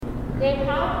Dave,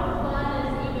 how fun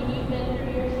is, I mean, you've been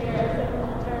through your share of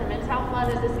SoCon tournaments, how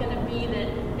fun is this going to be that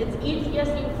it's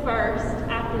ETSU first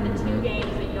after the 2 games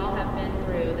that y'all have been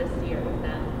through this year with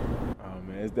them? Oh,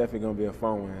 man, it's definitely going to be a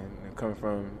fun one. And coming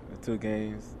from the 2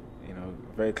 games,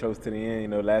 very close to the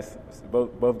end,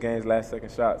 both games last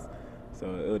second shots.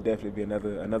 So it'll definitely be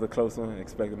another close one.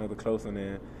 Expect another close one,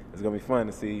 and it's gonna be fun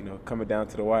to see, coming down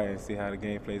to the wire and see how the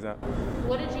game plays out.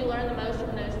 What did you learn the most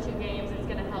from those 2 games that's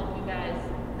gonna help you guys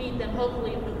beat them,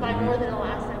 hopefully by more than a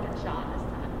last second shot this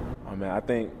time? Oh man, I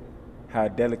think how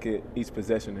delicate each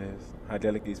possession is. How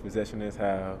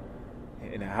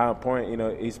important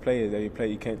each play is. Every play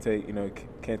you can't take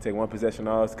one possession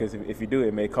off, because if you do,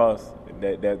 it may cost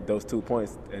those 2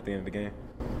 points at the end of the game.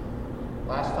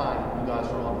 Last time you guys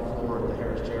were on the floor at the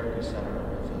Harris-Cherokee Center,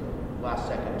 it was a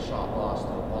last-second shot lost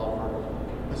to Oliver.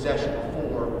 Possession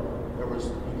before, you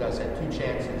guys had 2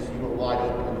 chances. You were wide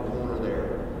open in the corner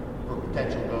there for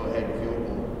potential go-ahead field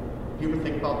goal. Do you ever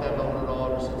think about that moment at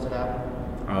all ever since it happened?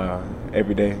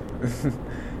 Every day.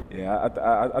 Yeah, I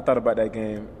thought about that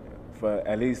game for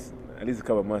at least a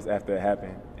couple of months after it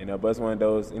happened. But it's one of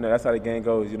those. That's how the game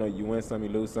goes. You win some, you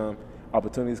lose some.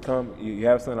 Opportunities come. You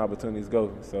have some, opportunities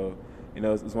go. So.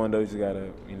 It's one of those you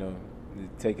gotta,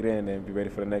 take it in and be ready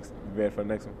for the next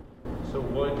one. So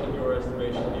what, in your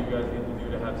estimation, do you guys need to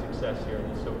do to have success here in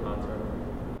the SoCon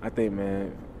tournament? I think,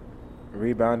 man,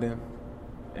 rebounding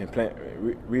and playing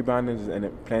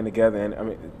together, and I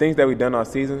mean things that we've done all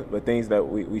season, but things that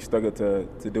we struggle to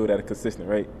do it at a consistent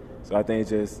rate. So I think it's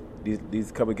just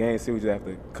these couple of games, we just have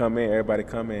to come in, everybody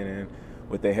come in, and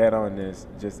with their head on this,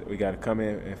 we got to come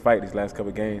in and fight these last couple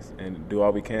of games and do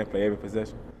all we can, play every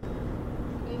possession.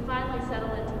 You finally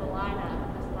settled into the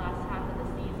lineup this last half of the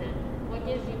season. What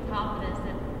gives you confidence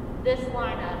that this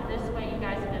lineup, this way you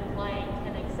guys have been playing,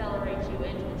 can accelerate you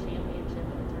into the championship of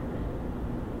the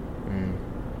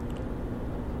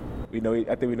tournament?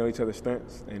 I think we know each other's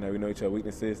strengths, and we know each other's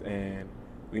weaknesses, and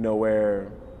we know where.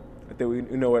 I think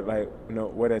we know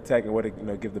where to attack and where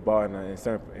to give the ball in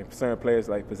certain players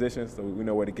like positions, so we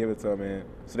know where to give it to them, and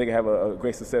so they can have a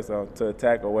great success to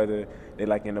attack, or whether they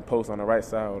like in the post on the right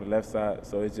side or the left side.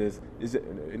 So it's just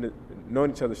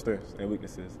knowing each other's strengths and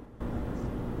weaknesses.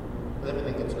 With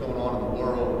everything that's going on in the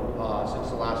world since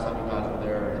the last time you guys were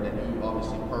there, and then you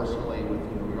obviously personally, with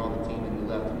you were on the team and you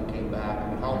left and you came back. I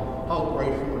mean, how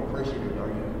grateful and appreciative are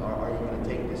you going to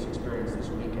take this experience this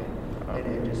weekend,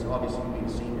 and just obviously being a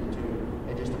senior too,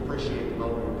 and just appreciate the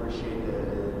moment, appreciate the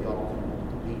opportunity to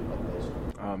compete like this.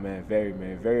 Oh man,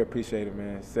 very appreciative,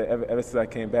 man. So ever since I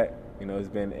came back, it's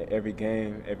been every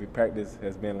game, every practice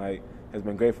has been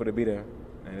grateful to be there,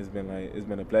 and it's been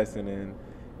a blessing. And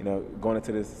going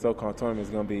into this SoCon tournament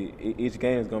is going to be, each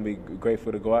game is going to be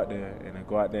grateful to go out there and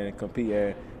compete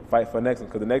and fight for the next one,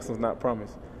 because the next one's not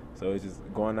promised. So it's just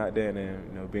going out there and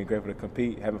then being grateful to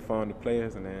compete, having fun with the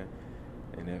players, and then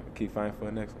keep fighting for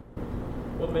the next one.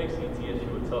 What makes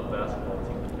ETSU a tough basketball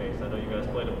team to face? I know you guys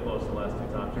played them close the last 2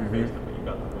 times you faced them, but you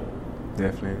got the win.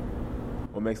 Definitely.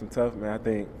 What makes them tough, man? I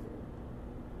think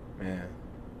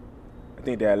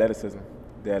their athleticism.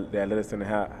 Their athleticism and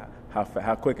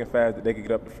how quick and fast that they could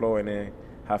get up the floor, and then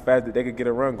how fast that they could get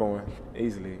a run going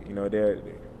easily. They're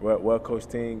a well-coached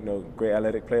team, great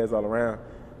athletic players all around.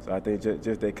 So I think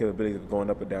just their capability of going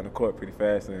up and down the court pretty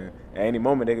fast, and at any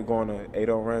moment they could go on an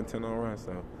 8-0 run, 10-0 run.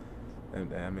 So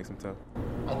that makes them tough.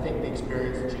 I think the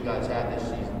experience that you guys had this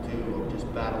season too, of just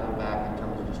battling back in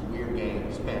terms of just weird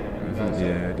games spent. I mean, you guys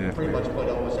have pretty much played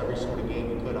almost every sort of game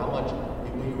you could. How much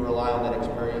will you rely on that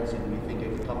experience, and do you think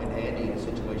it could come in handy in a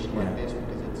situation like this,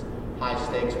 because it's high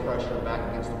stakes, pressure,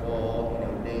 back against the wall,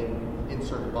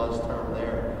 insert buzz term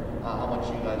there. How much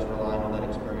you guys rely on that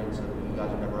experience, and you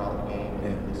guys are never out of the game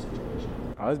in this situation?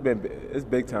 It's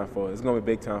big time for us. It's going to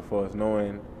be big time for us,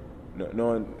 knowing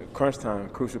crunch time,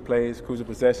 crucial plays, crucial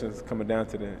possessions coming down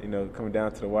to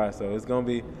the wire. So it's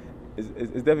definitely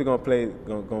going to play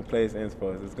its ends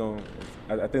for us.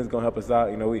 I think it's going to help us out.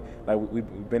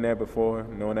 We've been there before,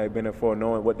 knowing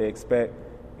what they expect,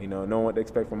 knowing what they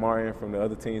expect from our end, from the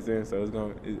other teams' end. So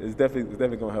it's definitely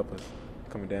going to help us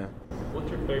coming down. What's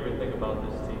your favorite thing about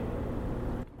this team?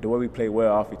 The way we play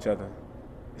well off each other,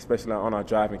 especially on our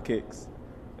driving kicks.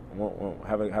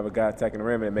 Have a guy attacking the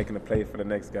rim and making a play for the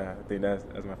next guy. I think that's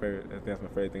my favorite. I think that's my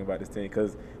favorite thing about this team,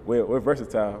 because we're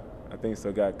versatile. I think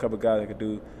so. Got a couple of guys that can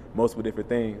do multiple different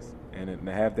things, and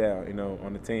to have that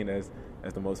on the team, that's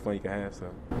the most fun you can have. So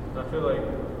I feel like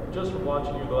just from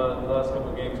watching you the last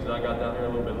couple of games, because I got down here a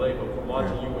little bit late, but from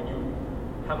watching you when you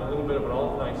have a little bit of an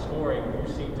alternate scoring,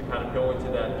 you seem to kind of go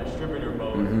into that distributor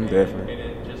mode, and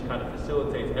it just kind of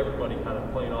facilitates everybody kind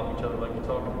of playing off each other like you're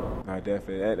talking about.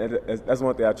 Definitely. That's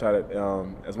one thing I try to.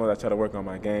 That's one thing I try to work on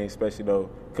my game, especially though,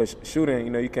 because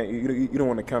shooting, you can't, you don't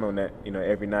want to count on that,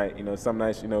 every night. Some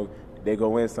nights, they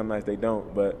go in, some nights they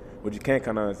don't. But what you can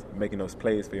count on is making those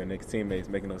plays for your next teammates,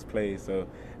 making those plays. So,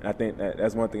 and I think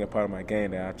that's one thing, a part of my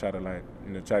game that I try to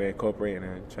try to incorporate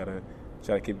and try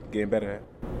to keep getting better at.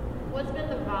 What's been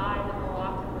the vibe in the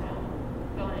locker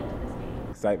room going into this game?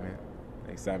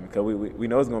 Excitement, because we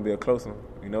know it's going to be a close one.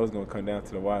 We know it's going to come down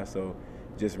to the wire, so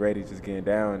just ready, just getting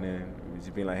down, and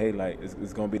just being like, hey,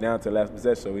 it's going to be down to the last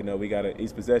possession. So we know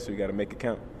each possession we got to make it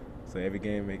count. So every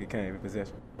game, make it count, every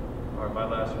possession. All right, my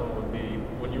last one would be,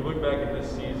 when you look back at this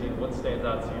season, what stands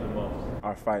out to you the most?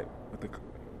 Our fight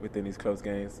within these close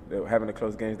games, having the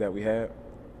close games that we had.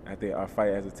 I think our fight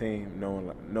as a team,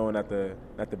 knowing not to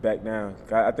back down.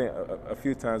 I think a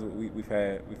few times we've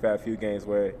had a few games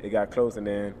where it got close, and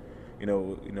then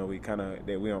we kind of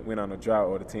went on a drought,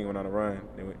 or the team went on a run.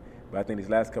 But I think these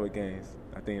last couple of games,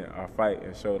 I think our fight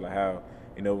and showed how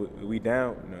we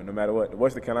down. No matter what.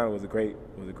 Western Carolina was a great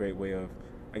way of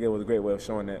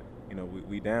showing that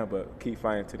we down, but keep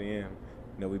fighting to the end.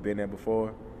 We've been there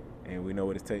before, and we know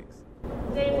what it takes.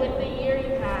 Dave, with the year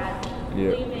you had,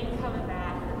 leaving, coming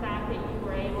back, the fact that you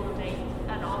were able to make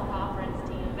an all-conference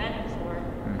team event tour,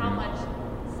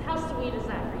 how sweet is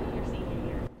that for you your senior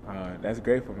year? That's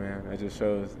grateful, man. It just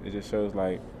shows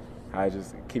like how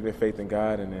just keeping faith in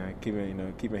God and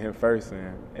keeping Him first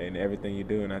and everything you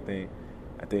do. And I think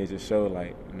it just showed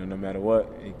like no matter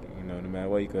what,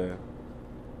 you could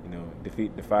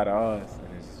defy the odds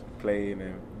and just play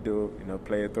and do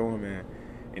play it through them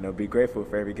and be grateful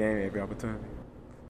for every game, every opportunity.